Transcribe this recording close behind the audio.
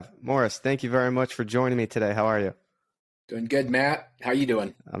Morris, thank you very much for joining me today. How are you? Doing good, Matt. How you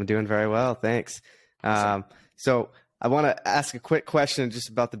doing? I'm doing very well, thanks. Awesome. So I want to ask a quick question just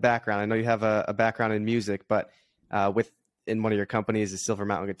about the background. I know you have a background in music, but in one of your companies is Silver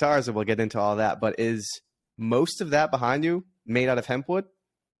Mountain Guitars, and we'll get into all that. But is most of that behind you made out of hemp wood?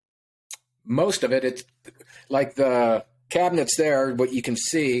 Most of it, it's like the cabinets there, what you can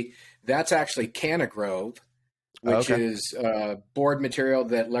see, that's actually Canagrove, which is board material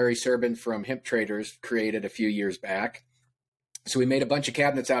that Larry Serban from Hemp Traders created a few years back. So we made a bunch of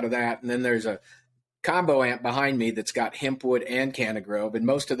cabinets out of that. And then there's a combo amp behind me that's got hemp wood and Canagrove. And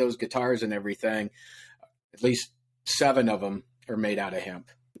most of those guitars and everything, at least 7 of them, are made out of hemp.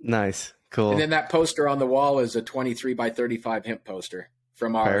 Nice. Cool. And then that poster on the wall is a 23 by 35 hemp poster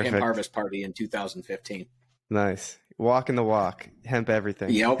from our hemp harvest party in 2015. Nice. Walking the walk, hemp everything.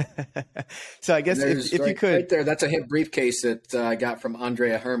 Yep. So I guess if you could. Right there, that's a hemp briefcase that I got from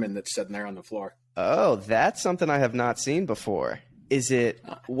Andrea Herman that's sitting there on the floor. Oh, that's something I have not seen before.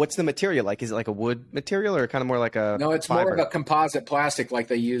 What's the material like? Is it like a wood material or kind of more like a No, it's fiber? more of a composite plastic like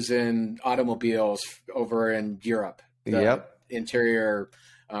they use in automobiles over in Europe. The interior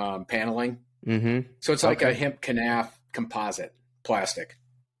paneling. Mm-hmm. So it's like a hemp canaf composite plastic.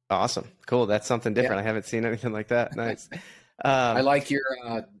 Awesome. Cool. That's something different. Yeah. I haven't seen anything like that. Nice. I like your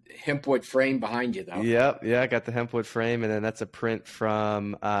hempwood frame behind you, though. Yep. Yeah, I got the hempwood frame, and then that's a print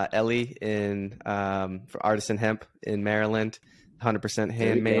from Ellie for Artisan Hemp in Maryland. 100%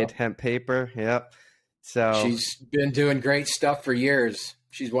 handmade hemp paper. Yep. So she's been doing great stuff for years.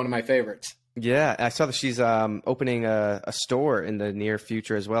 She's one of my favorites. Yeah, I saw that she's opening a store in the near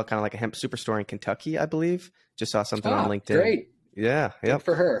future as well, kind of like a hemp superstore in Kentucky, I believe. Just saw something on LinkedIn. Great. Yeah. Good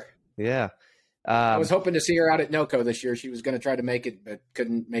for her. Yeah. I was hoping to see her out at NOCO this year. She was going to try to make it, but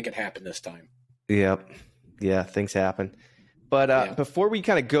couldn't make it happen this time. Yep. Yeah, things happen. But before we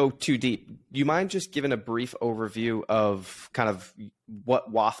kind of go too deep, do you mind just giving a brief overview of kind of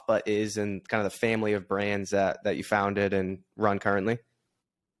what WAFBA is and kind of the family of brands that you founded and run currently?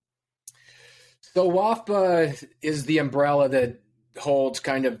 So WAFBA is the umbrella that holds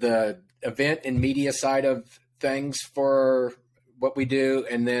kind of the event and media side of things for what we do,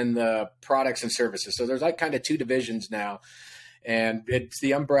 and then the products and services. So there's like kind of 2 divisions now, and it's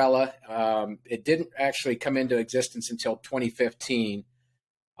the umbrella. It didn't actually come into existence until 2015.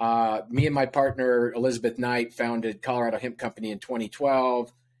 Me and my partner, Elizabeth Knight, founded Colorado Hemp Company in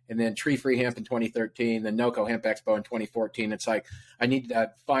 2012, and then Tree Free Hemp in 2013, then NOCO Hemp Expo in 2014. It's like I need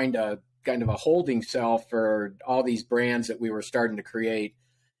to find a kind of a holding cell for all these brands that we were starting to create.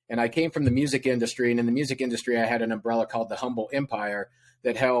 And I came from the music industry, and in the music industry, I had an umbrella called the Humble Empire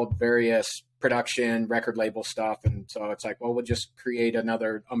that held various production, record label stuff. And so it's like, well, we'll just create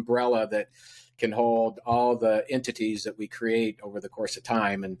another umbrella that can hold all the entities that we create over the course of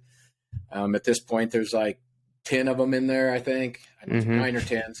time. And at this point, there's like 10 of them in there, I think, 9 or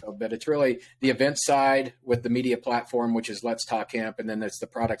 10. So, but it's really the event side with the media platform, which is Let's Talk Hemp. And then it's the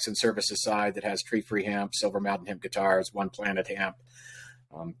products and services side that has Tree Free Hemp, Silver Mountain Hemp Guitars, One Planet Hemp,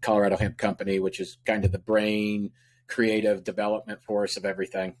 Colorado Hemp Company, which is kind of the brain creative development force of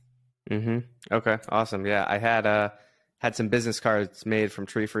everything. Mm-hmm. Okay. Awesome. Yeah. I had some business cards made from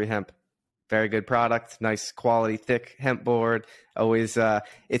Tree Free Hemp. Very good product, nice quality, thick hemp board. Always,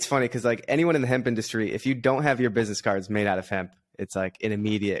 it's funny because like anyone in the hemp industry, if you don't have your business cards made out of hemp, it's like an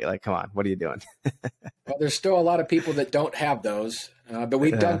immediate, like, come on, what are you doing? Well, there's still a lot of people that don't have those, but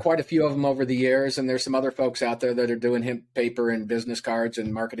we've done quite a few of them over the years. And there's some other folks out there that are doing hemp paper and business cards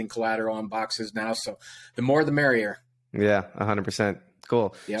and marketing collateral on boxes now. So the more, the merrier. Yeah, 100%.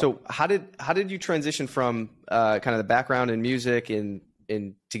 Cool. Yep. So how did you transition from kind of the background in music and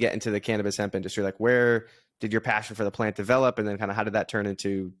to get into the cannabis hemp industry? Like, where did your passion for the plant develop, and then kind of how did that turn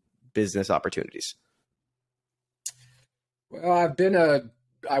into business opportunities? Well, I've been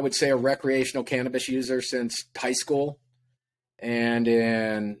I would say a recreational cannabis user since high school.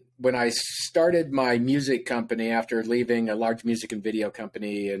 And when I started my music company after leaving a large music and video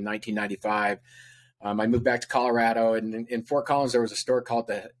company in 1995, I moved back to Colorado, and in Fort Collins, there was a store called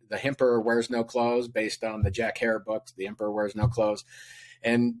the Emperor Wears No Clothes, based on the Jack Hare books, The Emperor Wears No Clothes.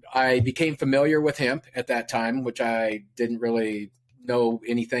 And I became familiar with hemp at that time, which I didn't really know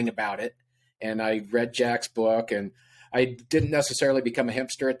anything about it. And I read Jack's book, and I didn't necessarily become a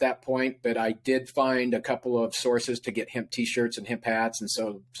hempster at that point, but I did find a couple of sources to get hemp t-shirts and hemp hats. And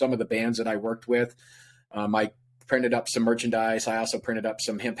so some of the bands that I worked with, I printed up some merchandise. I also printed up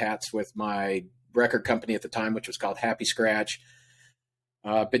some hemp hats with my record company at the time, which was called Happy Scratch,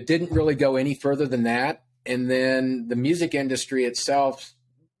 but didn't really go any further than that. And then the music industry itself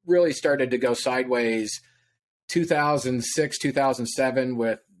really started to go sideways 2006, 2007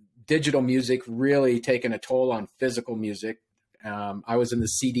 with digital music really taken a toll on physical music. I was in the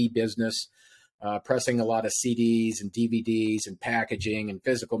CD business, pressing a lot of CDs and DVDs and packaging and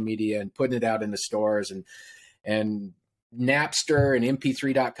physical media and putting it out in the stores, and Napster and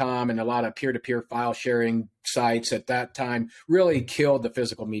MP3.com and a lot of peer-to-peer file sharing sites at that time really killed the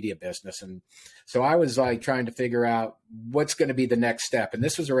physical media business. And so I was like trying to figure out what's going to be the next step. And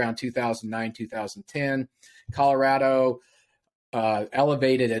this was around 2009, 2010. Colorado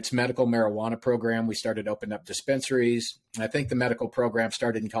elevated its medical marijuana program. We started opening up dispensaries. I think the medical program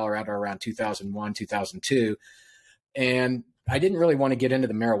started in Colorado around 2001, 2002. And I didn't really want to get into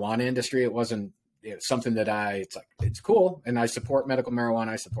the marijuana industry. It wasn't something that it's cool. And I support medical marijuana.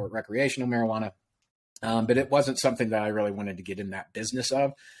 I support recreational marijuana. But it wasn't something that I really wanted to get in that business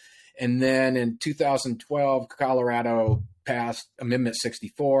of. And then in 2012, Colorado passed Amendment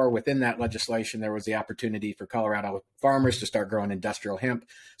 64. Within that legislation, there was the opportunity for Colorado farmers to start growing industrial hemp.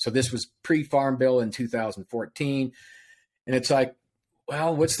 So this was pre-Farm Bill in 2014. And it's like,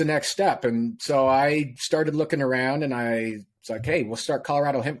 well, what's the next step? And so I started looking around, and it's like, hey, we'll start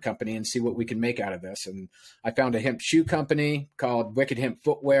Colorado Hemp Company and see what we can make out of this. And I found a hemp shoe company called Wicked Hemp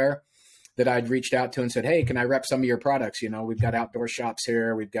Footwear that I'd reached out to and said, hey, can I rep some of your products? You know, we've got outdoor shops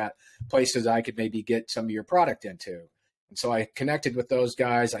here. We've got places I could maybe get some of your product into. And so I connected with those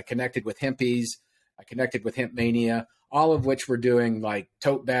guys. I connected with Hempies. I connected with Hemp Mania, all of which were doing like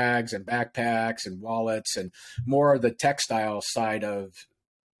tote bags and backpacks and wallets and more of the textile side of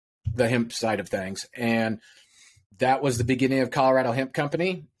the hemp side of things. And that was the beginning of Colorado Hemp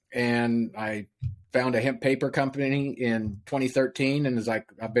Company. And I found a hemp paper company in 2013, and was like,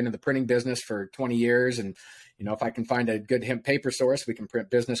 I've been in the printing business for 20 years. And, you know, if I can find a good hemp paper source, we can print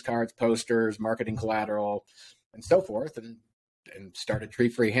business cards, posters, marketing collateral, and so forth, and started Tree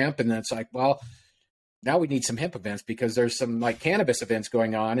Free Hemp. And then it's like, well, now we need some hemp events, because there's some like cannabis events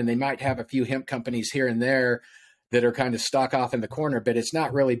going on, and they might have a few hemp companies here and there that are kind of stuck off in the corner, but it's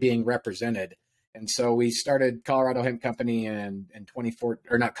not really being represented. And so we started Colorado Hemp Company in 2014,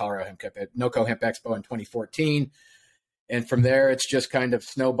 or not Colorado Hemp Company, NOCO Hemp Expo in 2014. And from there, it's just kind of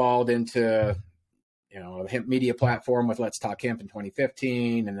snowballed into, you know, a hemp media platform with Let's Talk Hemp in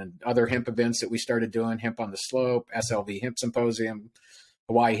 2015, and then other hemp events that we started doing, Hemp on the Slope, SLV Hemp Symposium,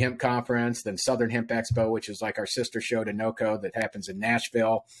 Hawaii Hemp Conference, then Southern Hemp Expo, which is like our sister show to NOCO that happens in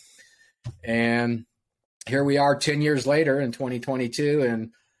Nashville. And here we are 10 years later in 2022,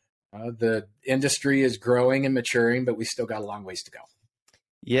 and the industry is growing and maturing, but we still got a long ways to go.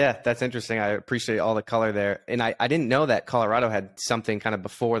 Yeah, that's interesting. I appreciate all the color there. And I didn't know that Colorado had something kind of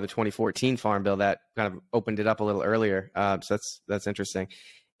before the 2014 Farm Bill that kind of opened it up a little earlier. So that's interesting.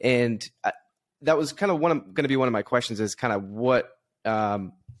 And that was kind of going to be one of my questions, is kind of what,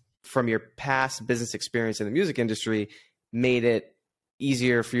 from your past business experience in the music industry, made it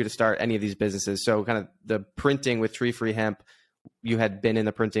easier for you to start any of these businesses. So kind of the printing with Tree Free Hemp, you had been in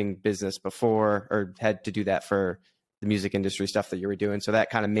the printing business before, or had to do that for the music industry stuff that you were doing. So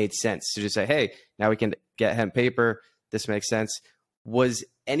that kind of made sense to just say, hey, now we can get hemp paper. This makes sense. Was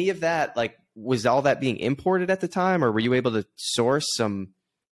any of that, like, was all that being imported at the time, or were you able to source some,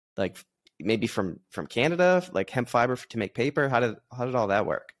 like maybe from Canada, like hemp fiber to make paper? How did all that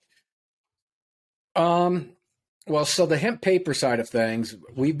work? Well, so the hemp paper side of things,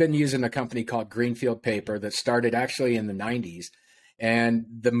 we've been using a company called Greenfield Paper that started actually in the 90s. And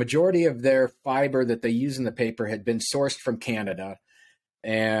the majority of their fiber that they use in the paper had been sourced from Canada.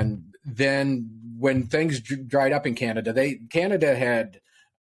 And then when things dried up in Canada, Canada had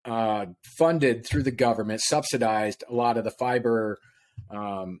funded through the government, subsidized a lot of the fiber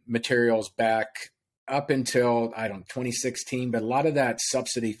materials back up until, 2016. But a lot of that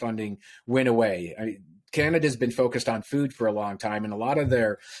subsidy funding went away. Canada's been focused on food for a long time, and a lot of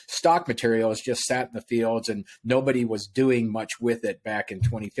their stock materials just sat in the fields, and nobody was doing much with it back in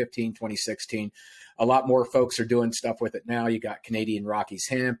 2015, 2016. A lot more folks are doing stuff with it now. You got Canadian Rockies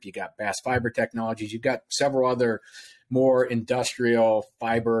Hemp, you got Bass Fiber Technologies, you've got several other more industrial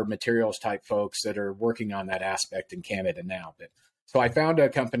fiber materials type folks that are working on that aspect in Canada now. So I found a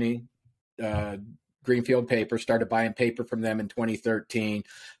company, Greenfield Paper, started buying paper from them in 2013.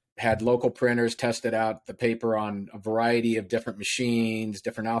 Had local printers tested out the paper on a variety of different machines,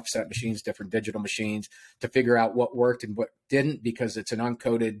 different offset machines, different digital machines, to figure out what worked and what didn't, because it's an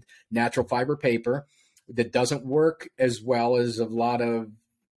uncoated natural fiber paper that doesn't work as well as a lot of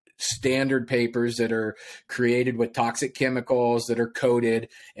standard papers that are created with toxic chemicals that are coated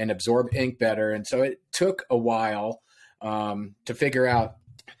and absorb ink better. And so it took a while to figure out,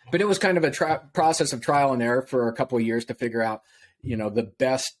 but it was kind of a process of trial and error for a couple of years to figure out, the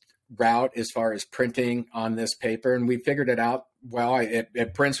best route as far as printing on this paper. And we figured it out well.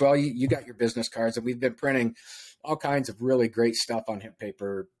 It prints well. You got your business cards, and we've been printing all kinds of really great stuff on hemp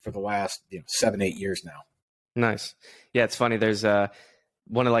paper for the last 7-8 years now. Nice. Yeah, it's funny. There's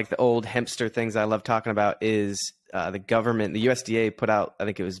one of like the old hempster things I love talking about is the government, the USDA put out, I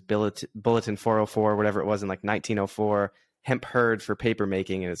think it was Bulletin 404, whatever it was in like 1904, hemp herd for paper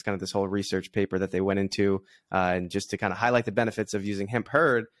making. And it's kind of this whole research paper that they went into and just to kind of highlight the benefits of using hemp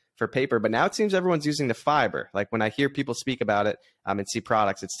herd for paper. But now it seems everyone's using the fiber. Like when I hear people speak about it and see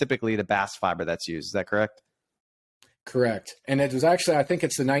products, it's typically the bast fiber that's used. Is that correct? Correct. And it was actually, I think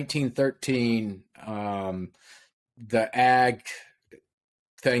it's the 1913, the ag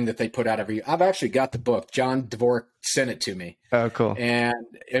thing that they put out every year. I've actually got the book. John Dvorak sent it to me. Oh, cool.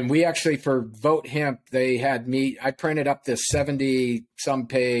 And we actually, for Vote Hemp, they had me, I printed up this 70 some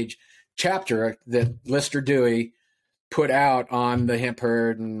page chapter that Lister Dewey put out on the hemp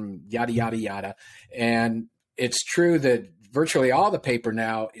herd and yada, yada, yada. And it's true that virtually all the paper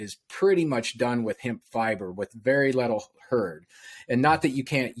now is pretty much done with hemp fiber with very little herd. And not that you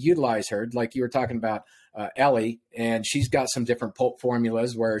can't utilize herd, like you were talking about Ellie, and she's got some different pulp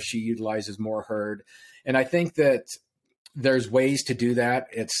formulas where she utilizes more herd. And I think that there's ways to do that.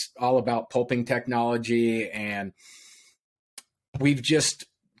 It's all about pulping technology, and we've just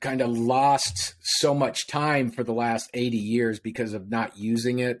kind of lost so much time for the last 80 years because of not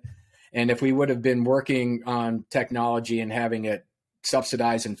using it. And if we would have been working on technology and having it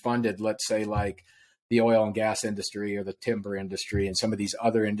subsidized and funded, let's say like the oil and gas industry or the timber industry and some of these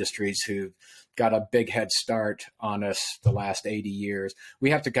other industries who've got a big head start on us the last 80 years, we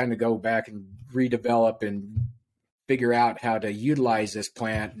have to kind of go back and redevelop and figure out how to utilize this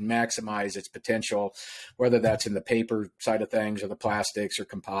plant and maximize its potential, whether that's in the paper side of things or the plastics or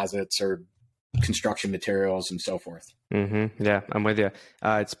composites or construction materials and so forth. Mm-hmm. Yeah, I'm with you.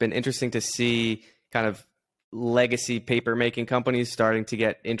 It's been interesting to see kind of legacy paper making companies starting to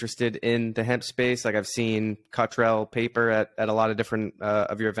get interested in the hemp space. Like I've seen Cottrell paper at a lot of different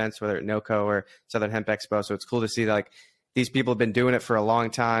of your events, whether at NOCO or Southern Hemp Expo. So it's cool to see that, like, these people have been doing it for a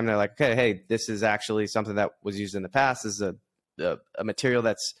long time. They're like, okay, hey, this is actually something that was used in the past. This is a material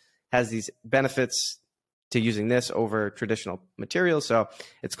that's has these benefits to using this over traditional materials. So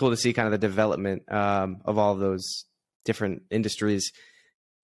it's cool to see kind of the development of all of those different industries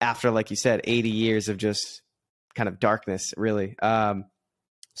after, like you said, 80 years of just kind of darkness, really. So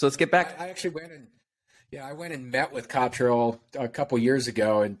let's get back. I actually went and met with Cottrell a couple years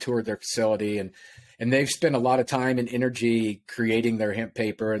ago and toured their facility, and they've spent a lot of time and energy creating their hemp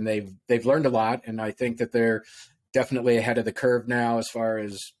paper, and they've learned a lot. And I think that they're definitely ahead of the curve now as far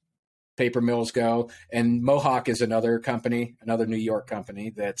as paper mills go. And Mohawk is another company, another New York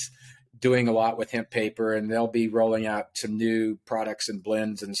company that's doing a lot with hemp paper, and they'll be rolling out some new products and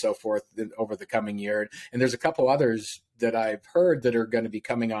blends and so forth over the coming year. And there's a couple others that I've heard that are going to be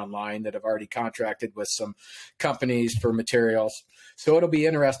coming online that have already contracted with some companies for materials. So it'll be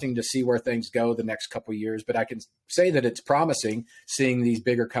interesting to see where things go the next couple of years. But I can say that it's promising seeing these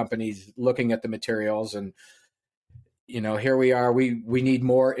bigger companies looking at the materials. And here we are. We need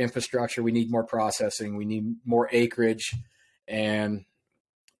more infrastructure. We need more processing. We need more acreage. And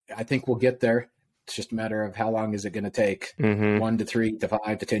I think we'll get there. It's just a matter of how long is it going to take? 1 to 3 to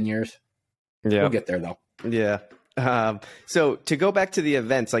 5 to 10 years. Yeah. We'll get there though. Yeah. So to go back to the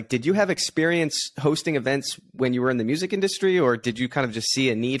events, like, did you have experience hosting events when you were in the music industry, or did you kind of just see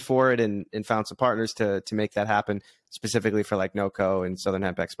a need for it and found some partners to make that happen specifically for like NOCO and Southern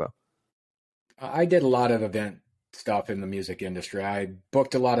Hemp Expo? I did a lot of event stuff in the music industry. I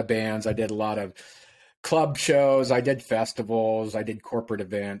booked a lot of bands. I did a lot of club shows. I did festivals. I did corporate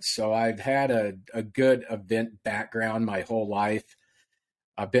events. So I've had a good event background my whole life.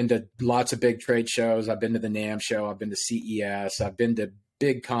 I've been to lots of big trade shows. I've been to the NAMM show. I've been to CES. I've been to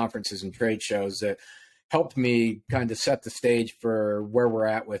big conferences and trade shows that helped me kind of set the stage for where we're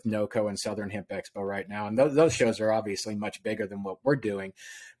at with NOCO and Southern Hemp Expo right now. And those shows are obviously much bigger than what we're doing.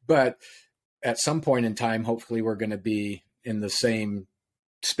 But at some point in time, hopefully we're going to be in the same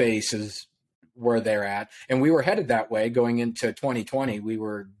space as where they're at. And we were headed that way going into 2020. We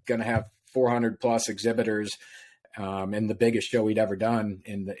were going to have 400 plus exhibitors and the biggest show we'd ever done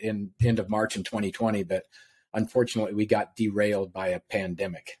in end of March in 2020. But unfortunately, we got derailed by a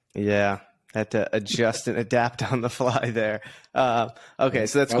pandemic. Yeah, had to adjust and adapt on the fly there. Okay,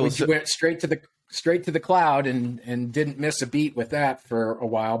 so that's cool. We went straight to the cloud and didn't miss a beat with that for a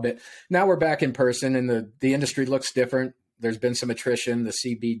while. But now we're back in person, and the industry looks different. There's been some attrition. The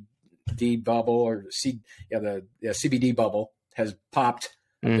CBD bubble, or the CBD bubble has popped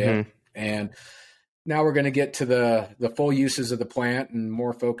a bit, and now we're going to get to the full uses of the plant and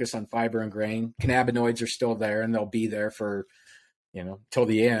more focus on fiber and grain. Cannabinoids are still there, and they'll be there for till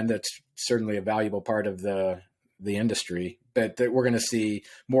the end. That's certainly a valuable part of the industry, but we're going to see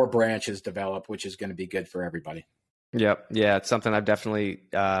more branches develop, which is going to be good for everybody. Yep. Yeah. It's something I've definitely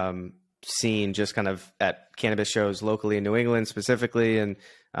seen just kind of at cannabis shows locally in New England specifically. And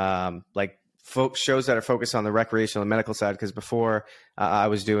like shows that are focused on the recreational and medical side. Because before I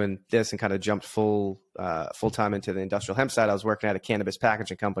was doing this and kind of jumped full time into the industrial hemp side, I was working at a cannabis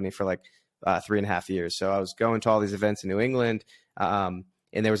packaging company for like 3.5 years. So I was going to all these events in New England, and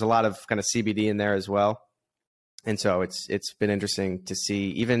there was a lot of kind of CBD in there as well. And so it's been interesting to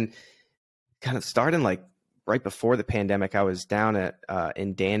see, even kind of starting like right before the pandemic. I was down at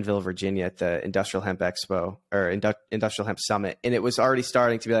in Danville, Virginia, at the Industrial Hemp Expo or Industrial Hemp Summit, and it was already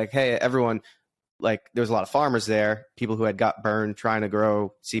starting to be like, hey, everyone. Like there was a lot of farmers there, people who had got burned trying to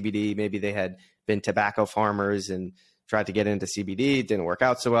grow CBD. Maybe they had been tobacco farmers and tried to get into CBD. It didn't work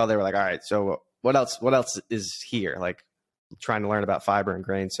out so well. They were like, all right, so what else is here? Like trying to learn about fiber and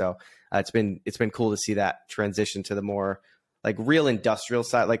grain. So it's been cool to see that transition to the more like real industrial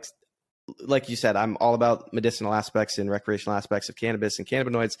side. Like you said, I'm all about medicinal aspects and recreational aspects of cannabis and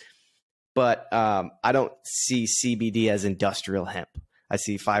cannabinoids, but I don't see CBD as industrial hemp. I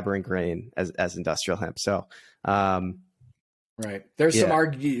see fiber and grain as industrial hemp. So, right. There's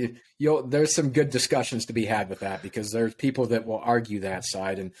there's some good discussions to be had with that, because there's people that will argue that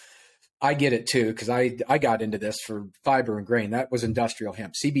side, and I get it too, because I got into this for fiber and grain. That was industrial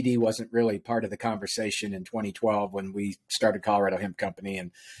hemp. CBD wasn't really part of the conversation in 2012 when we started Colorado Hemp Company,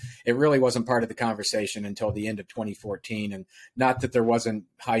 and it really wasn't part of the conversation until the end of 2014. And not that there wasn't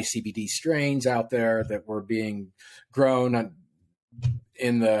high CBD strains out there that were being grown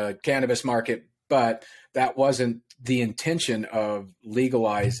in the cannabis market, but that wasn't the intention of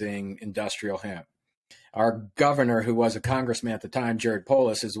legalizing industrial hemp. Our governor, who was a congressman at the time, Jared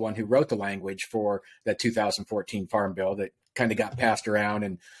Polis, is the one who wrote the language for that 2014 Farm Bill that kind of got passed around,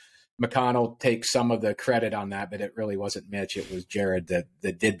 and McConnell takes some of the credit on that, but it really wasn't Mitch. It was Jared that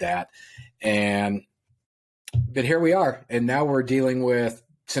did that. But here we are, and now we're dealing with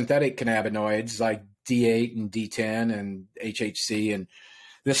synthetic cannabinoids like D8 and D10 and HHC and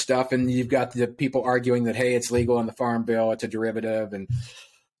this stuff. And you've got the people arguing that, hey, it's legal in the Farm Bill, it's a derivative. And,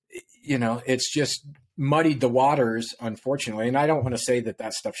 it's just muddied the waters, unfortunately. And I don't want to say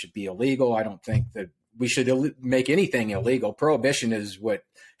that stuff should be illegal. I don't think that we should make anything illegal. Prohibition is what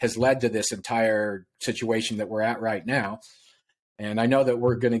has led to this entire situation that we're at right now. And I know that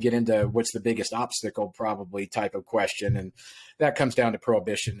we're going to get into what's the biggest obstacle probably type of question. And that comes down to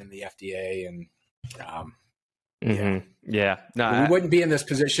prohibition and the FDA. And yeah. No, we wouldn't be in this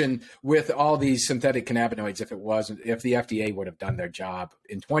position with all these synthetic cannabinoids if the FDA would have done their job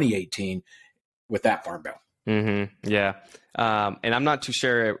in 2018 with that Farm Bill. Yeah. And I'm not too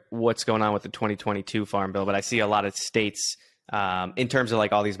sure what's going on with the 2022 Farm Bill, but I see a lot of states, in terms of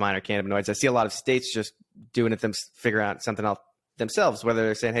like all these minor cannabinoids, I see a lot of states just doing it, figuring out something else themselves, whether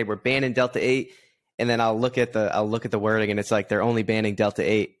they're saying, hey, we're banning Delta 8. And then I'll look at the wording, and it's like, they're only banning Delta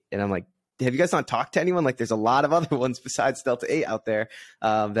 8. And I'm like, have you guys not talked to anyone? Like there's a lot of other ones besides Delta 8 out there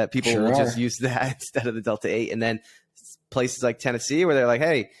that people will just use that instead of the Delta 8. And then places like Tennessee where they're like,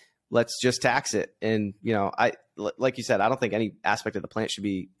 hey, let's just tax it. And, like you said, I don't think any aspect of the plant should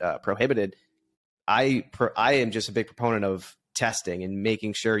be prohibited. I am just a big proponent of testing and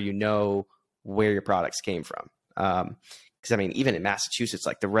making sure you know where your products came from. Because, even in Massachusetts,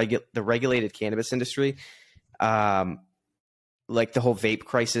 like the regulated cannabis industry, like the whole vape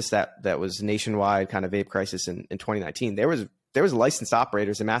crisis that was nationwide kind of vape crisis in 2019, there was licensed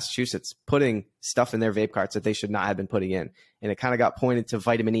operators in Massachusetts putting stuff in their vape carts that they should not have been putting in. And it kind of got pointed to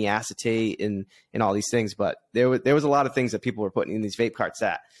vitamin E acetate and all these things, but there was a lot of things that people were putting in these vape carts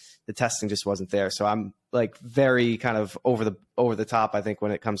that the testing just wasn't there. So I'm like very kind of over the top, I think,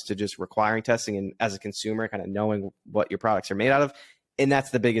 when it comes to just requiring testing and as a consumer kind of knowing what your products are made out of. And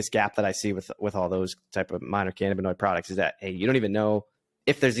that's the biggest gap that I see with all those type of minor cannabinoid products is that, hey, you don't even know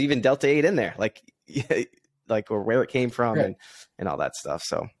if there's even Delta 8 in there, like or where it came from, right, and all that stuff.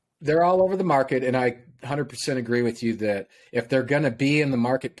 So they're all over the market. And I 100% agree with you that if they're going to be in the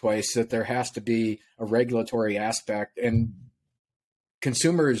marketplace, that there has to be a regulatory aspect, and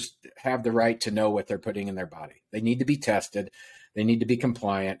consumers have the right to know what they're putting in their body. They need to be tested, they need to be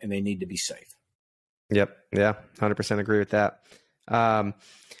compliant, and they need to be safe. Yep. Yeah. 100% agree with that.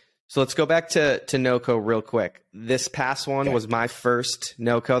 So let's go back to NOCO real quick. This past one was my first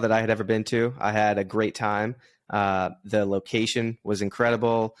NOCO that I had ever been to. I had a great time. The location was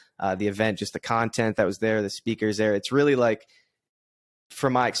incredible. The event, just the content that was there, the speakers there. It's really like,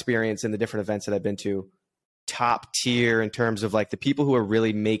 from my experience in the different events that I've been to, top tier in terms of like the people who are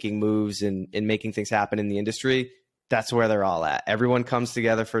really making moves and making things happen in the industry. that's where they're all at. Everyone comes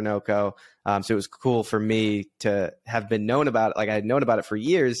together for NOCO. So it was cool for me to have been known about it. Like I had known about it for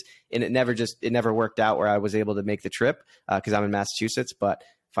years, and it never worked out where I was able to make the trip because I'm in Massachusetts, but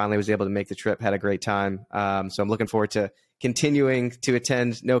finally was able to make the trip, had a great time. So I'm looking forward to continuing to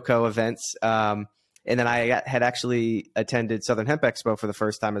attend NOCO events. And then I had actually attended Southern Hemp Expo for the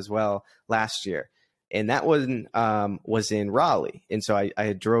first time as well last year. And that one was in Raleigh. And so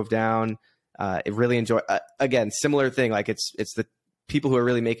I drove down. It really enjoyed. Again, similar thing. Like it's the people who are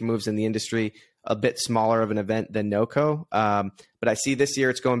really making moves in the industry. A bit smaller of an event than NOCO. But I see this year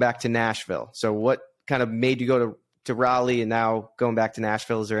it's going back to Nashville. So what kind of made you go to Raleigh and now going back to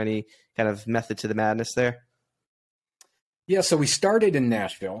Nashville? Is there any kind of method to the madness there? Yeah, so we started in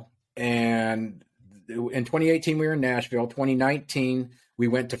Nashville, and in 2018 we were in Nashville. 2019 we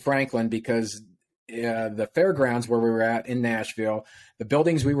went to Franklin because the fairgrounds where we were at in Nashville, the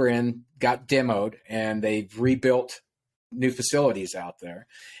buildings we were in got demoed, and they've rebuilt new facilities out there.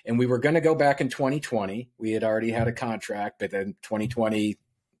 And we were going to go back in 2020. We had already had a contract, but then 2020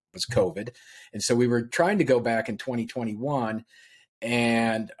 was COVID. And so we were trying to go back in 2021.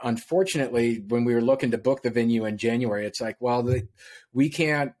 And unfortunately, when we were looking to book the venue in January, it's like, well, we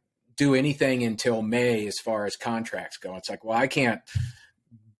can't do anything until May as far as contracts go. It's like, well, I can't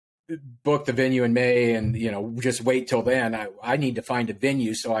book the venue in May and, just wait till then. I need to find a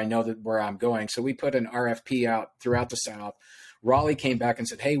venue so I know that where I'm going. So we put an RFP out throughout the South. Raleigh came back and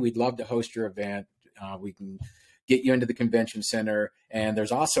said, hey, we'd love to host your event. We can get you into the convention center. And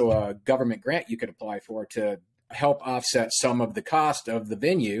there's also a government grant you could apply for to help offset some of the cost of the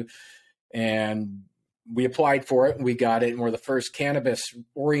venue. And we applied for it and we got it. And we're the first cannabis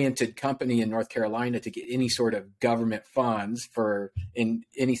oriented company in North Carolina to get any sort of government funds for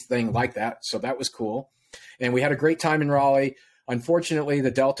anything like that. So that was cool. And we had a great time in Raleigh. Unfortunately,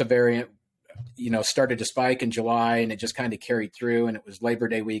 the Delta variant, started to spike in July, and it just kind of carried through, and it was Labor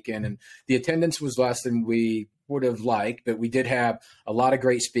Day weekend, and the attendance was less than we would have liked, but we did have a lot of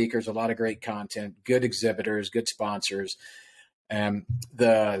great speakers, a lot of great content, good exhibitors, good sponsors. And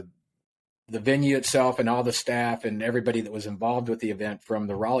the venue itself and all the staff and everybody that was involved with the event from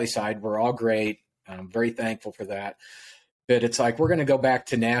the Raleigh side were all great. I'm very thankful for that. But it's like, we're going to go back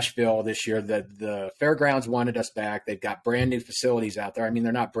to Nashville this year. The fairgrounds wanted us back. They've got brand new facilities out there. I mean,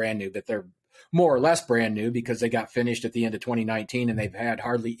 they're not brand new, but they're more or less brand new because they got finished at the end of 2019 and they've had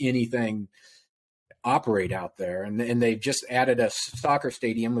hardly anything operate out there. And they've just added a soccer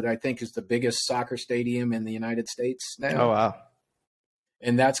stadium, which I think is the biggest soccer stadium in the United States now. Oh, wow.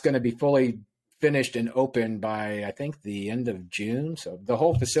 And that's going to be fully finished and open by, I think, the end of June. So the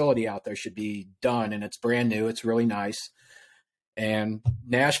whole facility out there should be done, and it's brand new. It's really nice. And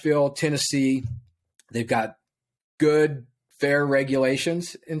Nashville, Tennessee, they've got good, fair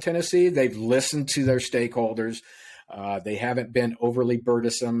regulations in Tennessee. They've listened to their stakeholders. They haven't been overly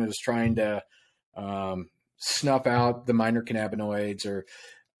burdensome as trying to snuff out the minor cannabinoids, or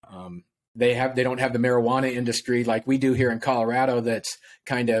they don't have the marijuana industry like we do here in Colorado that's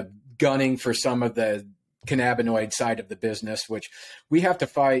kind of gunning for some of the cannabinoid side of the business, which we have to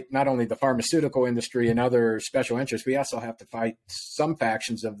fight not only the pharmaceutical industry and other special interests, we also have to fight some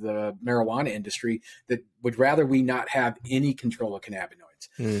factions of the marijuana industry that would rather we not have any control of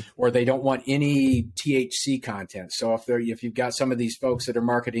cannabinoids, or they don't want any THC content. So if you've got some of these folks that are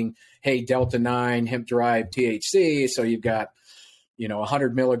marketing, hey, Delta 9 hemp derived THC, so you've got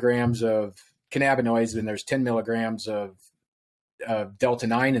 100 milligrams of cannabinoids and there's 10 milligrams of Delta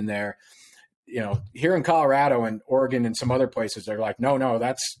 9 in there. Here in Colorado and Oregon and some other places, they're like, no,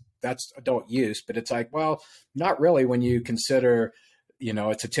 that's adult use. But it's like, well, not really when you consider,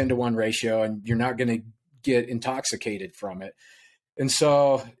 it's a 10-to-1 ratio and you're not going to get intoxicated from it. And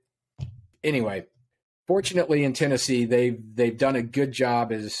so anyway, fortunately in Tennessee, they've done a good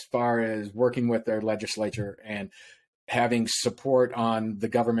job as far as working with their legislature and having support on the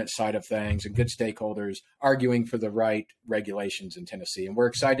government side of things and good stakeholders arguing for the right regulations in Tennessee. And we're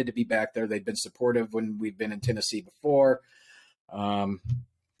excited to be back there. They've been supportive when we've been in Tennessee before.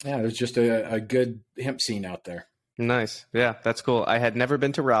 There's just a good hemp scene out there. Nice. Yeah, that's cool. I had never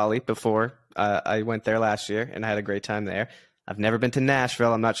been to Raleigh before. I went there last year and I had a great time there. I've never been to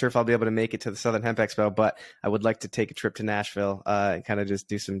Nashville. I'm not sure if I'll be able to make it to the Southern Hemp Expo, but I would like to take a trip to Nashville and kind of just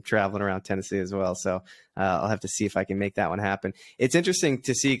do some traveling around Tennessee as well. So I'll have to see if I can make that one happen. It's interesting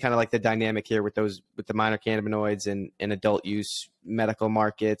to see kind of like the dynamic here with the minor cannabinoids and adult use medical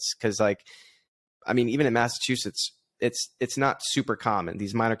markets. Cause even in Massachusetts, it's not super common.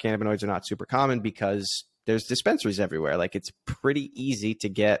 These minor cannabinoids are not super common because there's dispensaries everywhere. Like it's pretty easy to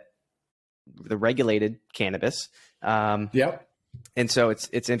get the regulated cannabis. Yep. And so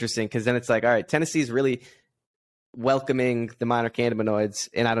it's interesting because then it's like, all right, Tennessee's really welcoming the minor cannabinoids,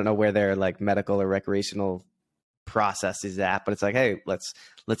 and I don't know where their like medical or recreational process is at, but it's like, hey, let's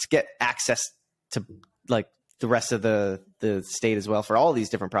get access to like the rest of the state as well for all these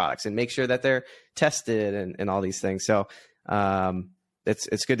different products and make sure that they're tested and all these things. So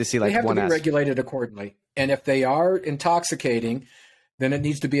it's good to see like they have to be regulated accordingly. And if they are intoxicating, then it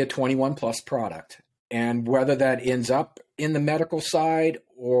needs to be a 21 plus product. And whether that ends up in the medical side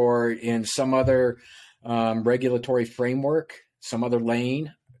or in some other regulatory framework, some other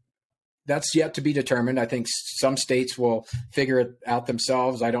lane, that's yet to be determined. I think some states will figure it out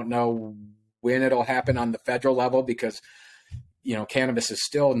themselves. I don't know when it'll happen on the federal level because, cannabis is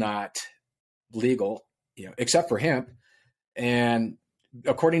still not legal, except for hemp. And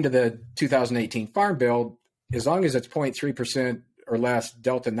according to the 2018 Farm Bill, as long as it's 0.3% or less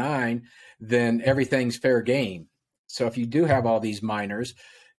Delta 9, then everything's fair game. So if you do have all these minors,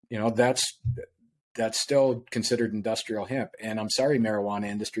 that's still considered industrial hemp. And I'm sorry, marijuana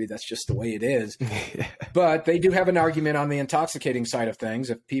industry, that's just the way it is. But they do have an argument on the intoxicating side of things.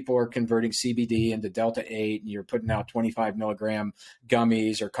 If people are converting CBD into Delta 8 and you're putting out 25 milligram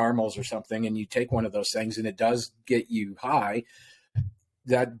gummies or caramels or something, and you take one of those things and it does get you high,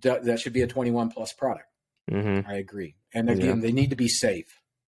 that should be a 21 plus product. Mm-hmm. I agree. And again, they need to be safe.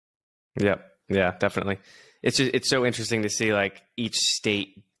 Yep. Yeah, definitely. It's so interesting to see like each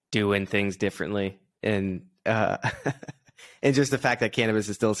state doing things differently, and and just the fact that cannabis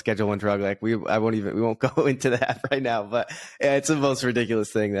is still a Schedule 1 drug. Like we won't go into that right now, but it's the most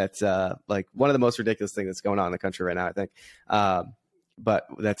ridiculous thing that's like one of the most ridiculous things that's going on in the country right now, I think. But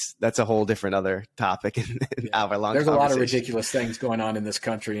that's a whole different other topic in hour-long There's a lot of ridiculous things going on in this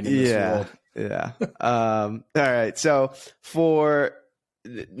country and in this world. Yeah. All right. So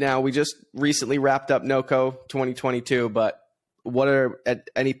now we just recently wrapped up NOCO 2022, but what are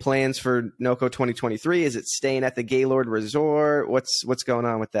any plans for NOCO 2023? Is it staying at the Gaylord Resort? What's going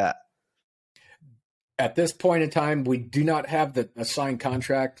on with that? At this point in time, we do not have a signed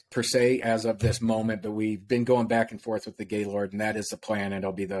contract per se as of this moment, but we've been going back and forth with the Gaylord, and that is the plan. And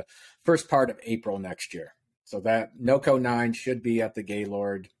it'll be the first part of April next year. So that NOCO 9 should be at the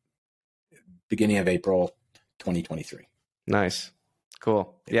Gaylord beginning of April 2023. Nice.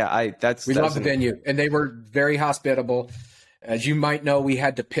 Cool. Yeah, we love the venue, and they were very hospitable. As you might know, we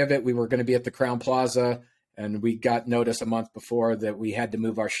had to pivot. We were going to be at the Crown Plaza, and we got notice a month before that we had to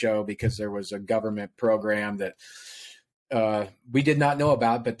move our show because there was a government program that we did not know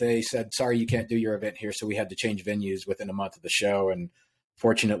about, but they said, sorry, you can't do your event here. So we had to change venues within a month of the show. And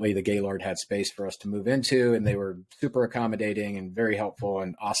fortunately, the Gaylord had space for us to move into, and they were super accommodating and very helpful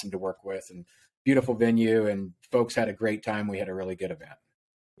and awesome to work with, and beautiful venue, and folks had a great time. We had a really good event.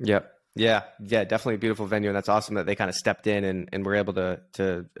 Yep. Yeah, definitely a beautiful venue, and that's awesome that they kind of stepped in and were able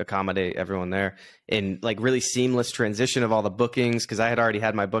to accommodate everyone there in like really seamless transition of all the bookings, because I had already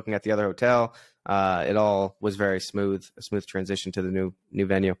had my booking at the other hotel. It all was very smooth, a smooth transition to the new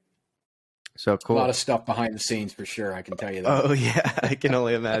venue. So cool. A lot of stuff behind the scenes for sure, I can tell you that. Oh yeah, I can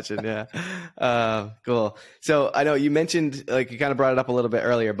only imagine. Yeah, cool. So I know you mentioned, like you kind of brought it up a little bit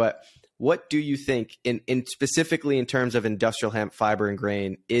earlier, but what do you think in specifically in terms of industrial hemp fiber and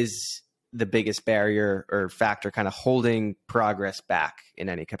grain is the biggest barrier or factor kind of holding progress back in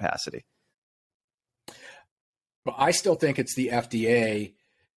any capacity? Well, I still think it's the FDA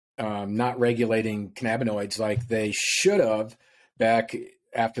not regulating cannabinoids like they should have back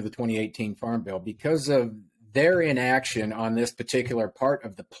after the 2018 Farm Bill. Because of their inaction on this particular part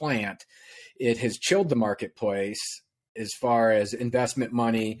of the plant, it has chilled the marketplace as far as investment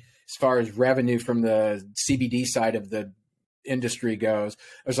money, as far as revenue from the CBD side of the industry goes.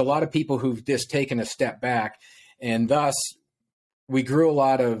 There's a lot of people who've just taken a step back, and thus we grew a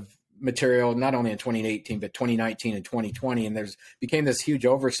lot of material, not only in 2018, but 2019 and 2020. And became this huge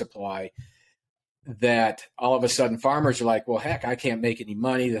oversupply that all of a sudden farmers are like, well, heck, I can't make any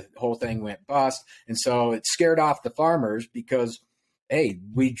money. The whole thing went bust. And so it scared off the farmers because, hey,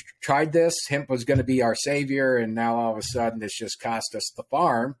 we tried this. Hemp was going to be our savior. And now all of a sudden it's just cost us the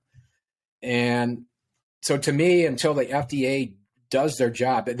farm. And so to me, until the FDA does their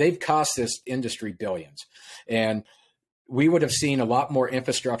job, they've cost this industry billions. And we would have seen a lot more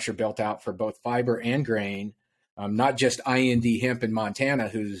infrastructure built out for both fiber and grain, not just IND Hemp in Montana,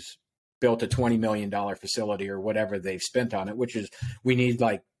 who's built a $20 million facility or whatever they've spent on it, which is we need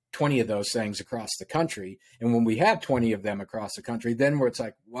like 20 of those things across the country. And when we have 20 of them across the country, then where it's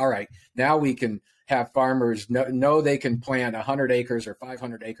like, all right, now we can have farmers know they can plant 100 acres or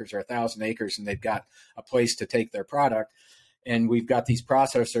 500 acres or 1,000 acres, and they've got a place to take their product. And we've got these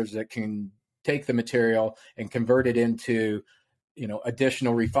processors that can take the material and convert it into,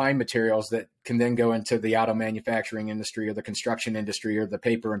 additional refined materials that can then go into the auto manufacturing industry or the construction industry or the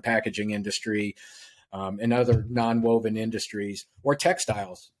paper and packaging industry, and other non-woven industries, or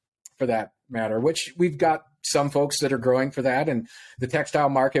textiles for that matter, which we've got some folks that are growing for that. And the textile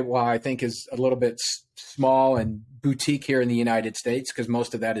market, while I think is a little bit small and boutique here in the United States, because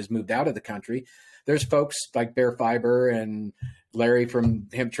most of that is moved out of the country, there's folks like Bear Fiber and Larry from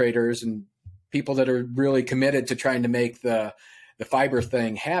Hemp Traders and people that are really committed to trying to make the fiber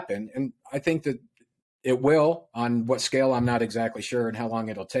thing happen. And I think that it will. On what scale, I'm not exactly sure, and how long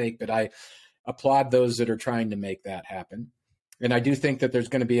it'll take, but I applaud those that are trying to make that happen. And I do think that there's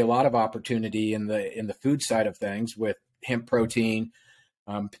going to be a lot of opportunity in the food side of things with hemp protein,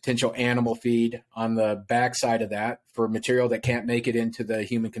 potential animal feed on the back side of that for material that can't make it into the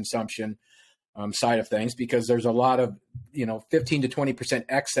human consumption side of things, because there's a lot of 15 to 20%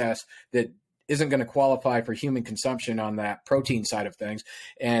 excess that isn't going to qualify for human consumption on that protein side of things,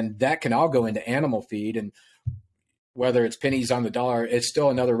 and that can all go into animal feed. And whether it's pennies on the dollar, it's still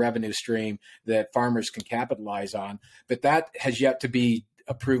another revenue stream that farmers can capitalize on. But that has yet to be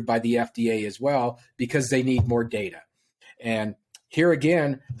approved by the FDA as well, because they need more data. And here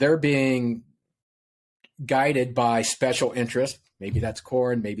again, they're being guided by special interest. Maybe that's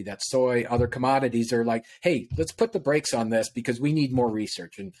corn, maybe that's soy, other commodities. Are like, hey, let's put the brakes on this because we need more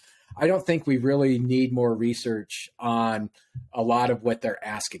research. And I don't think we really need more research on a lot of what they're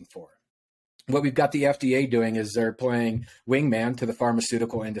asking for. What we've got the FDA doing is they're playing wingman to the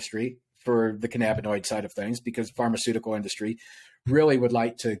pharmaceutical industry for the cannabinoid side of things, because the pharmaceutical industry really would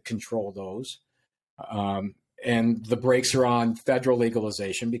like to control those. And the brakes are on federal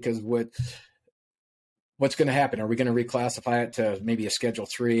legalization, because what's going to happen? Are we going to reclassify it to maybe a Schedule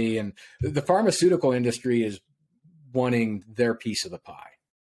 3? And the pharmaceutical industry is wanting their piece of the pie.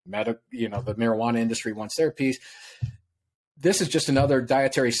 The marijuana industry wants their piece. This is just another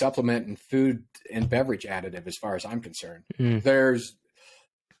dietary supplement and food and beverage additive, as far as I'm concerned. There's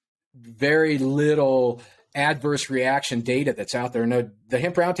very little adverse reaction data that's out there. No, the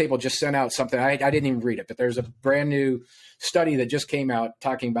Hemp Roundtable just sent out something. I didn't even read it, but there's a brand new study that just came out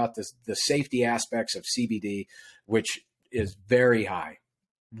talking about the safety aspects of CBD, which is very high.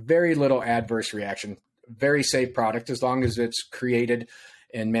 Very little adverse reaction. Very safe product, as long as it's created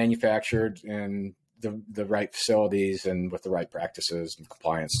and manufactured in the right facilities and with the right practices and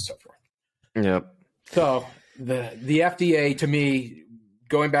compliance and so forth. Yep. So the FDA, to me,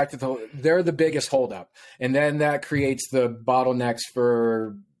 going back to they're the biggest holdup. And then that creates the bottlenecks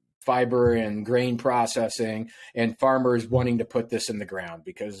for fiber and grain processing and farmers wanting to put this in the ground,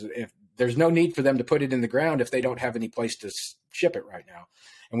 because if there's no need for them to put it in the ground if they don't have any place to ship it right now.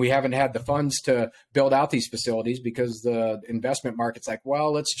 And we haven't had the funds to build out these facilities because the investment market's like,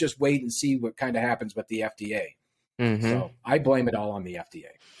 well, let's just wait and see what kind of happens with the FDA. Mm-hmm. So I blame it all on the FDA,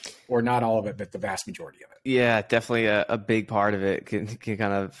 or not all of it, but the vast majority of it. Yeah, definitely a big part of it can kind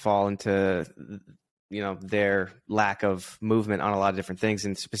of fall into, their lack of movement on a lot of different things.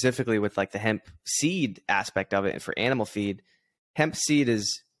 And specifically with like the hemp seed aspect of it, and for animal feed, hemp seed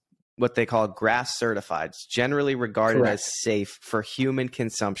is what they call grass certified. It's generally regarded as safe for human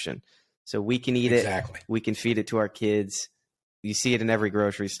consumption. So we can eat it. We can feed it to our kids. You see it in every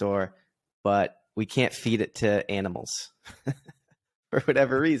grocery store, but we can't feed it to animals for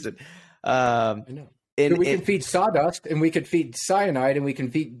whatever reason. I know. We can feed sawdust, and we could feed cyanide, and we can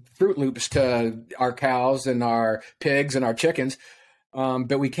feed Fruit Loops to our cows and our pigs and our chickens,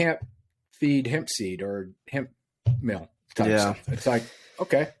 but we can't feed hemp seed or hemp meal type stuff. It's like,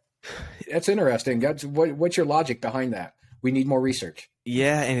 okay, that's interesting. What's your logic behind that? We need more research.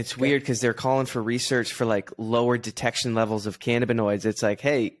 Yeah, and it's weird because they're calling for research for like lower detection levels of cannabinoids. It's like,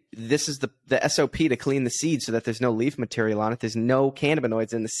 hey, this is the SOP to clean the seed so that there's no leaf material on it. There's no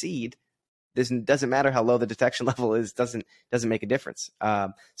cannabinoids in the seed. This doesn't matter how low the detection level is. Doesn't make a difference.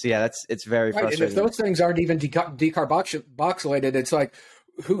 So yeah, it's very frustrating. And if those things aren't even decarboxylated, it's like,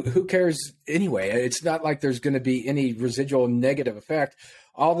 who cares anyway? It's not like there's going to be any residual negative effect.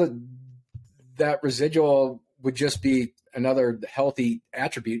 That residual would just be another healthy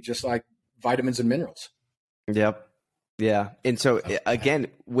attribute, just like vitamins and minerals. Yep. Yeah. And so again,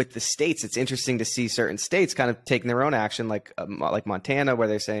 with the states, it's interesting to see certain states kind of taking their own action, like Montana, where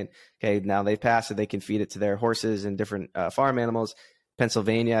they're saying, okay, now they've passed it, they can feed it to their horses and different farm animals.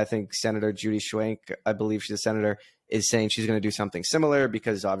 Pennsylvania, I think Senator Judy Schwenk, I believe she's a senator, is saying she's going to do something similar,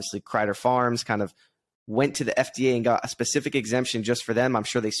 because obviously Kreider Farms kind of went to the FDA and got a specific exemption just for them. I'm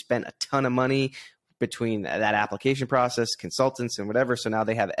sure they spent a ton of money between that application process, consultants and whatever. So now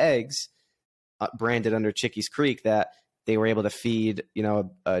they have eggs branded under Chickies Creek that they were able to feed,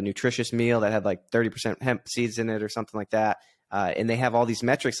 a nutritious meal that had like 30% hemp seeds in it or something like that. and they have all these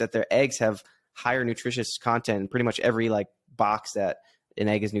metrics that their eggs have higher nutritious content. Pretty much every like box that an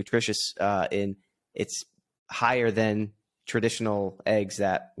egg is nutritious in, it's higher than traditional eggs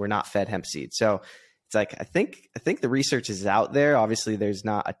that were not fed hemp seed. So it's like I think the research is out there. Obviously, there's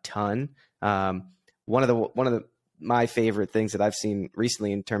not a ton. One of the my favorite things that I've seen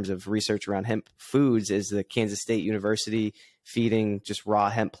recently in terms of research around hemp foods is the Kansas State University feeding just raw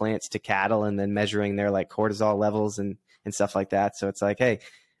hemp plants to cattle and then measuring their like cortisol levels and stuff like that. So it's like, hey,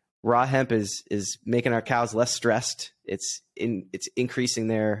 raw hemp is making our cows less stressed. It's increasing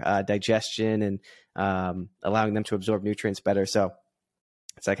their digestion and allowing them to absorb nutrients better. So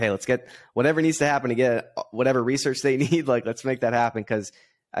it's like, hey, let's get whatever needs to happen to get whatever research they need. Like, let's make that happen because,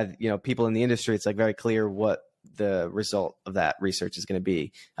 people in the industry, it's like very clear what the result of that research is going to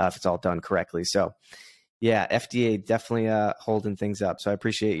be if it's all done correctly. So, yeah, FDA definitely holding things up. So I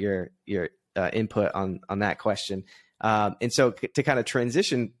appreciate your input on that question. And so to kind of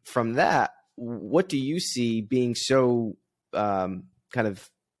transition from that, what do you see being so kind of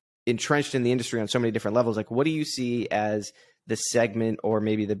entrenched in the industry on so many different levels? Like, what do you see as the segment or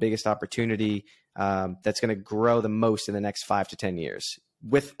maybe the biggest opportunity that's going to grow the most in the next 5 to 10 years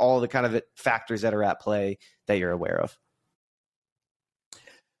with all the kind of factors that are at play that you're aware of?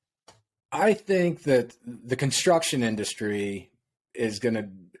 I think that the construction industry is going to,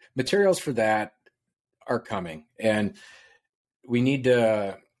 materials for that are coming, and we need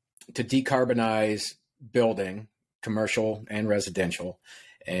to decarbonize building, commercial and residential.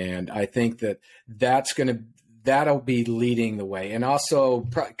 And I think that'll be leading the way. And also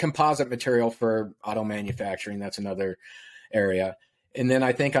composite material for auto manufacturing. That's another area. And then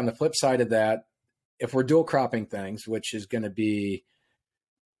I think on the flip side of that, if we're dual cropping things, which is going to be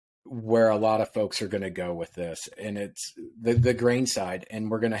where a lot of folks are going to go with this, and it's the grain side,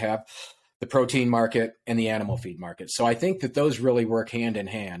 and we're going to have the protein market and the animal feed market. So I think that those really work hand in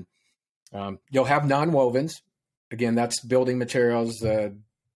hand. You'll have nonwovens. Again, that's building materials,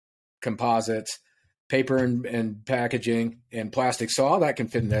 composites, paper and packaging, and plastics. So all that can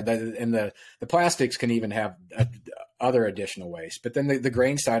fit in there. And the plastics can even have other additional waste. But then the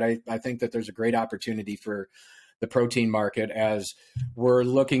grain side, I think that there's a great opportunity for the protein market as we're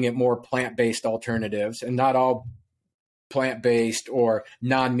looking at more plant-based alternatives, and not all plant-based or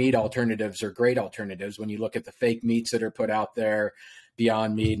non-meat alternatives are great alternatives. When you look at the fake meats that are put out there,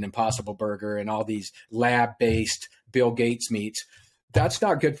 Beyond Meat and Impossible Burger and all these lab-based Bill Gates meats, that's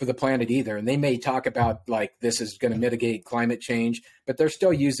not good for the planet either. And they may talk about like this is going to mitigate climate change, but they're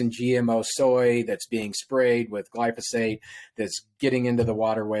still using GMO soy that's being sprayed with glyphosate, that's getting into the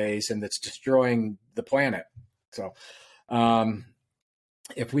waterways and that's destroying the planet. So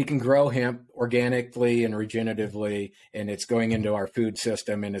if we can grow hemp organically and regeneratively, and it's going into our food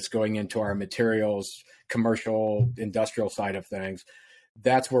system and it's going into our materials, commercial, industrial side of things,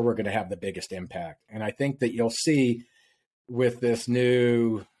 that's where we're going to have the biggest impact. And I think that you'll see with this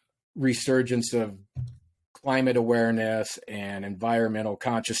new resurgence of climate awareness and environmental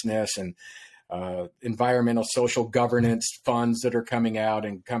consciousness and environmental social governance funds that are coming out,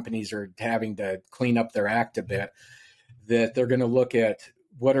 and companies are having to clean up their act a bit, that they're going to look at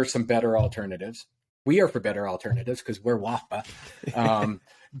what are some better alternatives. We are for better alternatives because we're WAFPA.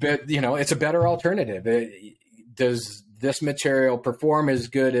 But, it's a better alternative. Does this material perform as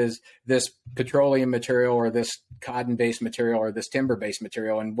good as this petroleum material or this cotton-based material or this timber-based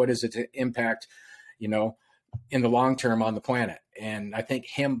material? And what is its impact, in the long term on the planet? And I think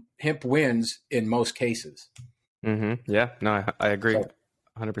hemp wins in most cases. Mm-hmm. Yeah, no, I agree. So,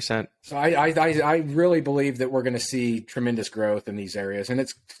 100%. So I really believe that we're going to see tremendous growth in these areas, and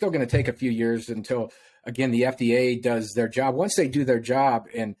it's still going to take a few years until, again, the FDA does their job. Once they do their job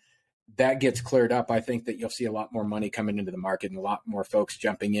and that gets cleared up, I think that you'll see a lot more money coming into the market and a lot more folks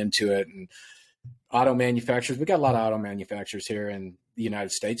jumping into it. And auto manufacturers, we got a lot of auto manufacturers here in the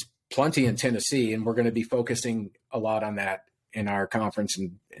United States, plenty in Tennessee, and we're going to be focusing a lot on that in our conference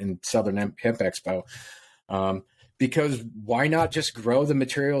in Southern Hemp Expo. Because why not just grow the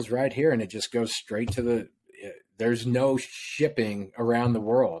materials right here and it just goes straight to there's no shipping around the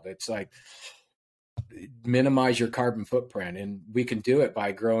world. It's like minimize your carbon footprint. And we can do it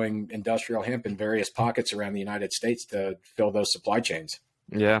by growing industrial hemp in various pockets around the United States to fill those supply chains.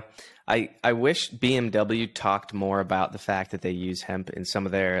 Yeah. I wish BMW talked more about the fact that they use hemp in some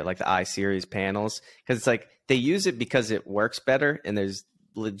of their like the I-Series panels, because it's like they use it because it works better and there's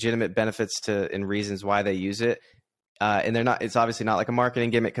legitimate benefits and reasons why they use it. And it's obviously not like a marketing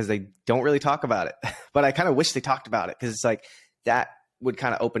gimmick because they don't really talk about it, but I kind of wish they talked about it because it's like that would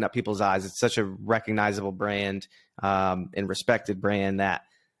kind of open up people's eyes. It's such a recognizable brand and respected brand that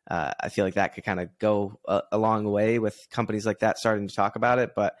I feel like that could kind of go a long way with companies like that starting to talk about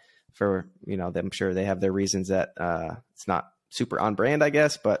it. But for, I'm sure they have their reasons that it's not super on brand, I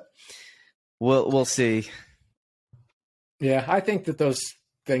guess, but we'll see. Yeah, I think that those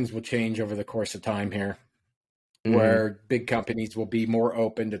things will change over the course of time here, where big companies will be more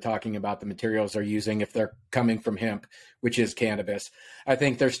open to talking about the materials they're using if they're coming from hemp, which is cannabis. I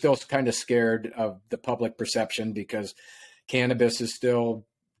think they're still kind of scared of the public perception because cannabis is still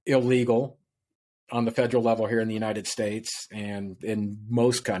illegal on the federal level here in the United States and in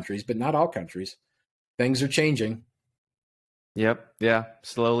most countries, but not all countries. Things are changing. Yep. Yeah.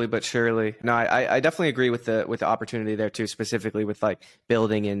 Slowly but surely. No, I definitely agree with the opportunity there too, specifically with like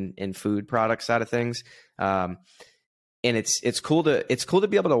building in food product side of things. And it's cool to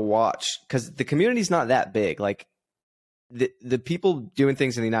be able to watch because the community's not that big. Like the people doing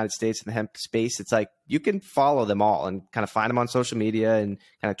things in the United States in the hemp space, it's like you can follow them all and kind of find them on social media and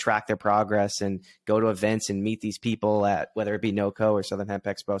kind of track their progress and go to events and meet these people at whether it be NOCO or Southern Hemp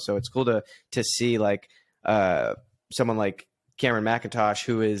Expo. So it's cool to see like someone like Cameron McIntosh,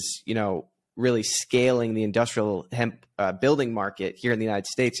 who is, really scaling the industrial hemp building market here in the United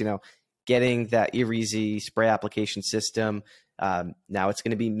States, getting that e spray application system. Now it's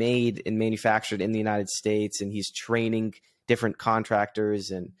going to be made and manufactured in the United States, and he's training different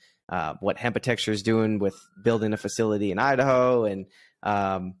contractors and what Hempatexture is doing with building a facility in Idaho. And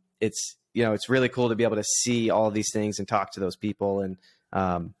it's really cool to be able to see all of these things and talk to those people. And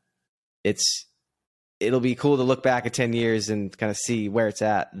it'll be cool to look back at 10 years and kind of see where it's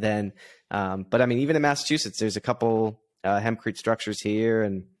at then. But I mean, even in Massachusetts, there's a couple hempcrete structures here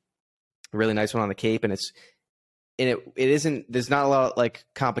and a really nice one on the Cape. And there's not a lot of like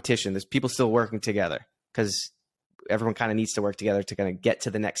competition. There's people still working together because everyone kind of needs to work together to kind of get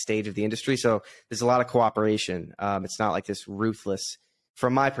to the next stage of the industry. So there's a lot of cooperation. It's not like this ruthless,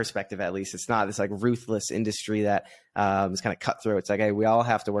 from my perspective, at least, it's not this like ruthless industry that is kind of cutthroat. It's like, hey, we all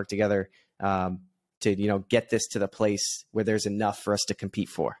have to work together to get this to the place where there's enough for us to compete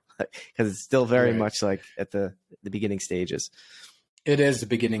for, because it's still very much like at the beginning stages. It is the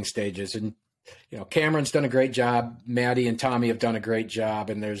beginning stages, and Cameron's done a great job. Maddie and Tommy have done a great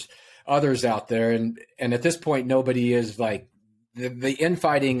job, and there's others out there, and at this point, nobody is like the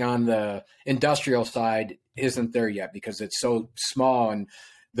infighting on the industrial side isn't there yet because it's so small, and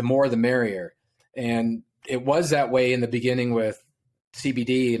the more the merrier. And it was that way in the beginning with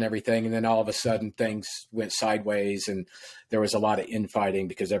CBD and everything, and then all of a sudden things went sideways and there was a lot of infighting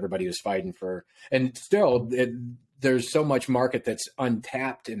because everybody was fighting for, and still there's so much market that's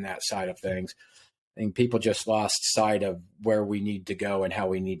untapped in that side of things. I think people just lost sight of where we need to go and how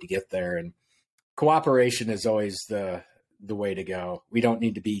we need to get there, and cooperation is always the way to go. We don't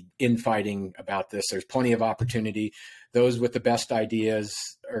need to be infighting about this. There's plenty of opportunity. Those with the best ideas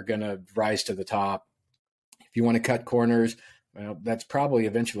are going to rise to the top. If you want to cut corners, well, that's probably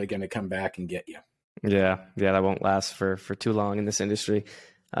eventually going to come back and get you. Yeah, that won't last for too long in this industry.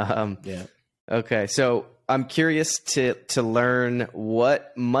 Yeah. Okay, so I'm curious to learn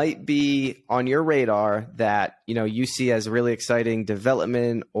what might be on your radar that you see as really exciting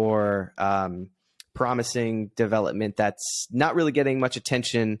development or promising development that's not really getting much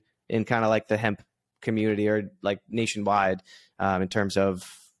attention in kind of like the hemp community or like nationwide in terms of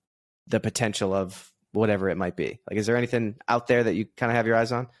the potential of whatever it might be. Like, is there anything out there that you kind of have your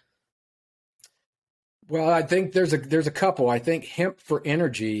eyes on? Well, I think there's a couple. I think hemp for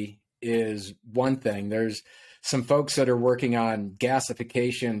energy is one thing. There's some folks that are working on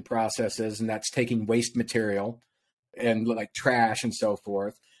gasification processes, and that's taking waste material and like trash and so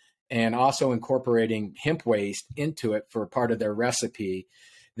forth, and also incorporating hemp waste into it for part of their recipe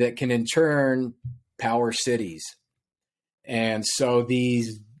that can in turn power cities. And so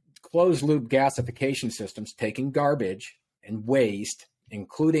these closed loop gasification systems, taking garbage and waste,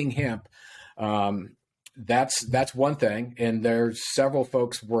 including hemp, that's one thing. And there's several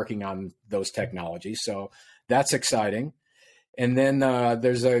folks working on those technologies. So that's exciting. And then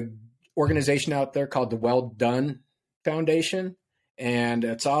there's a organization out there called the Well Done Foundation. And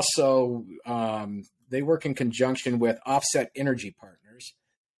it's also, they work in conjunction with Offset Energy Partners.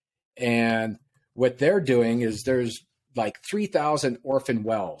 And what they're doing is there's like 3,000 orphan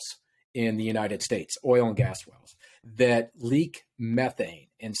wells in the United States, oil and gas wells, that leak methane.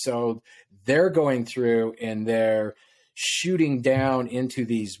 And so they're going through and they're shooting down into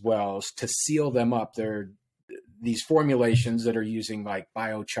these wells to seal them up. They're these formulations that are using like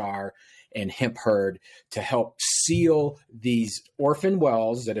biochar and hemp hurd to help seal these orphan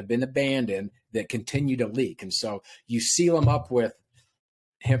wells that have been abandoned that continue to leak. And so you seal them up with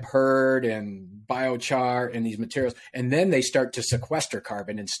hemp hurd and biochar and these materials, and then they start to sequester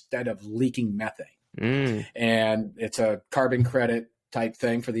carbon instead of leaking methane. And it's a carbon credit type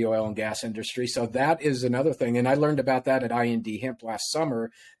thing for the oil and gas industry. So that is another thing. And I learned about that at IND Hemp last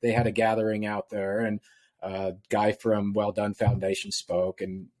summer. They had a gathering out there, and a guy from Well Done Foundation spoke,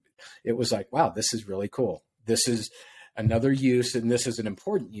 and it was like, wow, this is really cool. This is another use, and this is an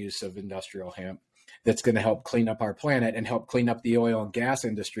important use of industrial hemp that's going to help clean up our planet and help clean up the oil and gas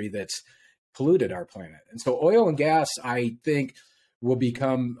industry that's polluted our planet. And so oil and gas, I think, will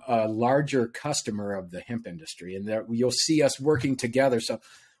become a larger customer of the hemp industry, and that you'll see us working together. So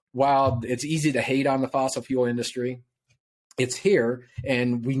while it's easy to hate on the fossil fuel industry, it's here,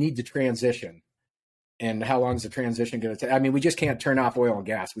 and we need to transition. And how long is the transition going to take? I mean, we just can't turn off oil and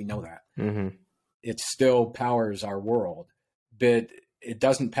gas. We know that. It still powers our world, but it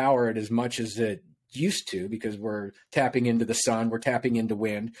doesn't power it as much as it used to, because we're tapping into the sun, we're tapping into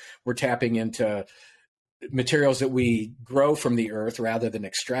wind, we're tapping into materials that we grow from the earth rather than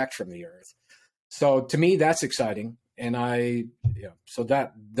extract from the earth. So to me, that's exciting. And so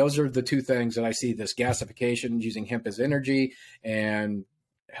those are the two things that I see: this gasification, using hemp as energy, and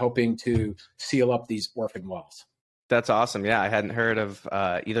helping to seal up these orphan wells. That's awesome. Yeah, I hadn't heard of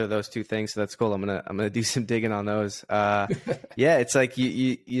either of those two things, so that's cool. I'm gonna do some digging on those. Yeah, it's like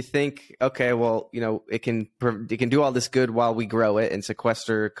you think, okay, well, it can do all this good while we grow it and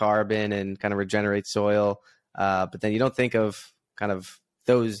sequester carbon and kind of regenerate soil, but then you don't think of kind of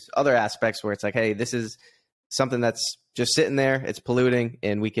those other aspects where it's like, hey, this is something that's just sitting there, it's polluting,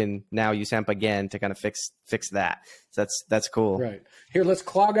 and we can now use hemp again to kind of fix that. So that's cool. Right. Here, let's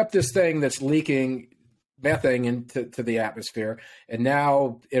clog up this thing that's leaking methane into the atmosphere, and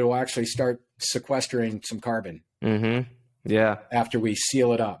now it will actually start sequestering some carbon. Yeah. After we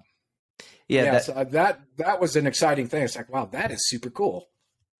seal it up. Yeah. So that was an exciting thing. It's like, wow, that is super cool.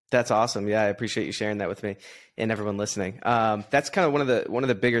 That's awesome. Yeah, I appreciate you sharing that with me and everyone listening. That's kind of one of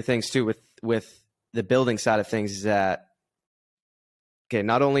the bigger things too with the building side of things, is that, okay,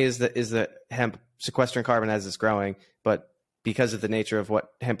 not only is the hemp sequestering carbon as it's growing, but because of the nature of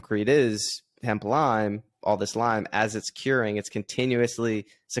what hempcrete is, hemp lime, all this lime, as it's curing, it's continuously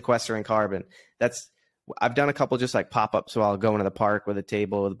sequestering carbon. I've done a couple just like pop-ups, so I'll go into the park with a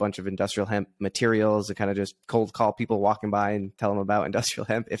table with a bunch of industrial hemp materials and kind of just cold call people walking by and tell them about industrial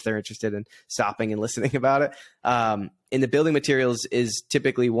hemp if they're interested in stopping and listening about it. And the building materials is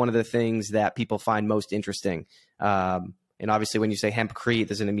typically one of the things that people find most interesting. And obviously when you say hempcrete,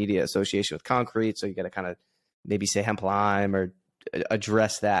 there's an immediate association with concrete, so you got to kind of maybe say hemp lime or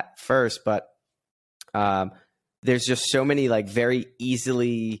address that first. But there's just so many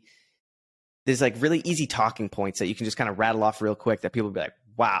there's like really easy talking points that you can just kind of rattle off real quick that people will be like,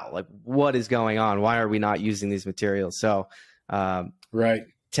 wow, like what is going on? Why are we not using these materials? So, right.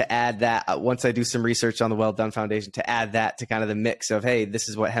 To add that, once I do some research on the Well Done Foundation, to add that to kind of the mix of, hey, this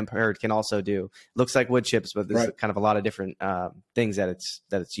is what hemp hurd can also do. Looks like wood chips, but there's kind of a lot of different things that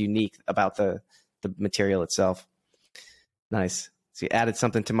it's unique about the material itself. Nice. So you added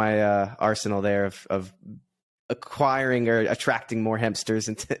something to my arsenal there of acquiring or attracting more hempsters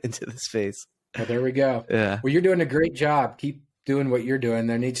into the space. Well, there we go. Yeah. Well, you're doing a great job. Keep doing what you're doing.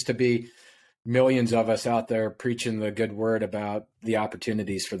 There needs to be millions of us out there preaching the good word about the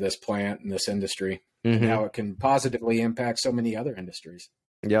opportunities for this plant and this industry, and how it can positively impact so many other industries.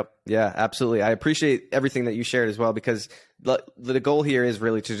 Yep. Yeah, absolutely. I appreciate everything that you shared as well, because the goal here is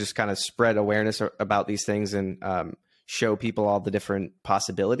really to just kind of spread awareness about these things and show people all the different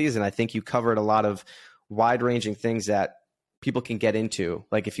possibilities. And I think you covered a lot of wide-ranging things that people can get into.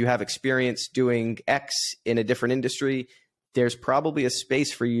 Like if you have experience doing X in a different industry, there's probably a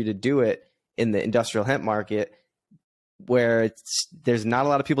space for you to do it in the industrial hemp market where there's not a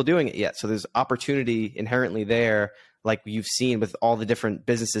lot of people doing it yet. So there's opportunity inherently there, like you've seen with all the different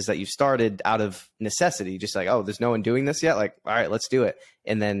businesses that you've started out of necessity, just like, oh, there's no one doing this yet. Like, all right, let's do it.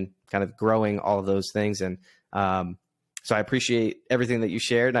 And then kind of growing all of those things. And so I appreciate everything that you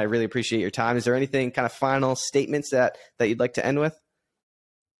shared, and I really appreciate your time. Is there anything kind of final statements that you'd like to end with?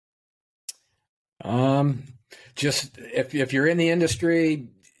 Just if you're in the industry,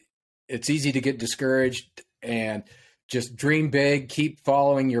 it's easy to get discouraged, and just dream big, keep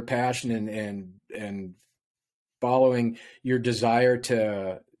following your passion and following your desire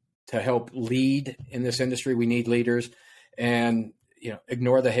to help lead in this industry. We need leaders, and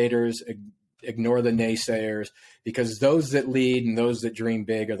ignore the haters, ignore the naysayers, because those that lead and those that dream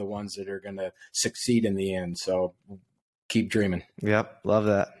big are the ones that are going to succeed in the end. So keep dreaming. Yep. Love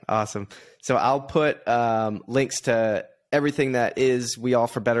that. Awesome. So I'll put links to everything that is we are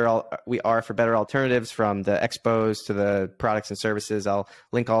for better alternatives, from the expos to the products and services. I'll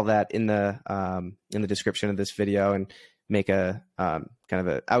link all that in the description of this video, and make a kind of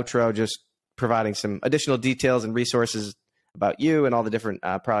an outro, just providing some additional details and resources about you and all the different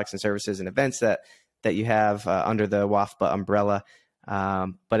products and services and events that you have under the WAFBA umbrella.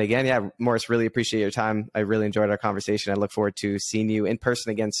 But again, yeah, Morris, really appreciate your time. I really enjoyed our conversation. I look forward to seeing you in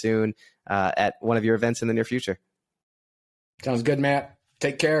person again soon at one of your events in the near future. Sounds good, Matt.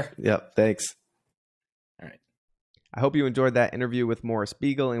 Take care. Yep. Thanks. All right. I hope you enjoyed that interview with Morris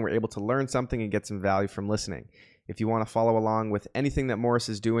Beegle and were able to learn something and get some value from listening. If you want to follow along with anything that Morris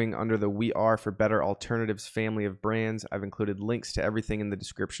is doing under the We Are for Better Alternatives family of brands, I've included links to everything in the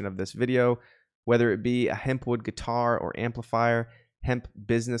description of this video, whether it be a hempwood guitar or amplifier, hemp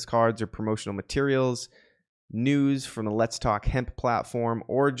business cards or promotional materials, news from the Let's Talk Hemp platform,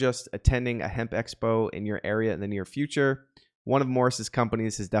 or just attending a hemp expo in your area in the near future. One of Morris's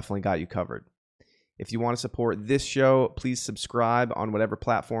companies has definitely got you covered. If you want to support this show, please subscribe on whatever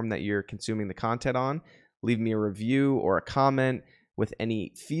platform that you're consuming the content on. Leave me a review or a comment with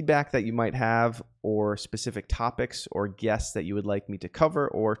any feedback that you might have, or specific topics or guests that you would like me to cover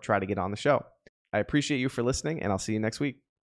or try to get on the show. I appreciate you for listening, and I'll see you next week.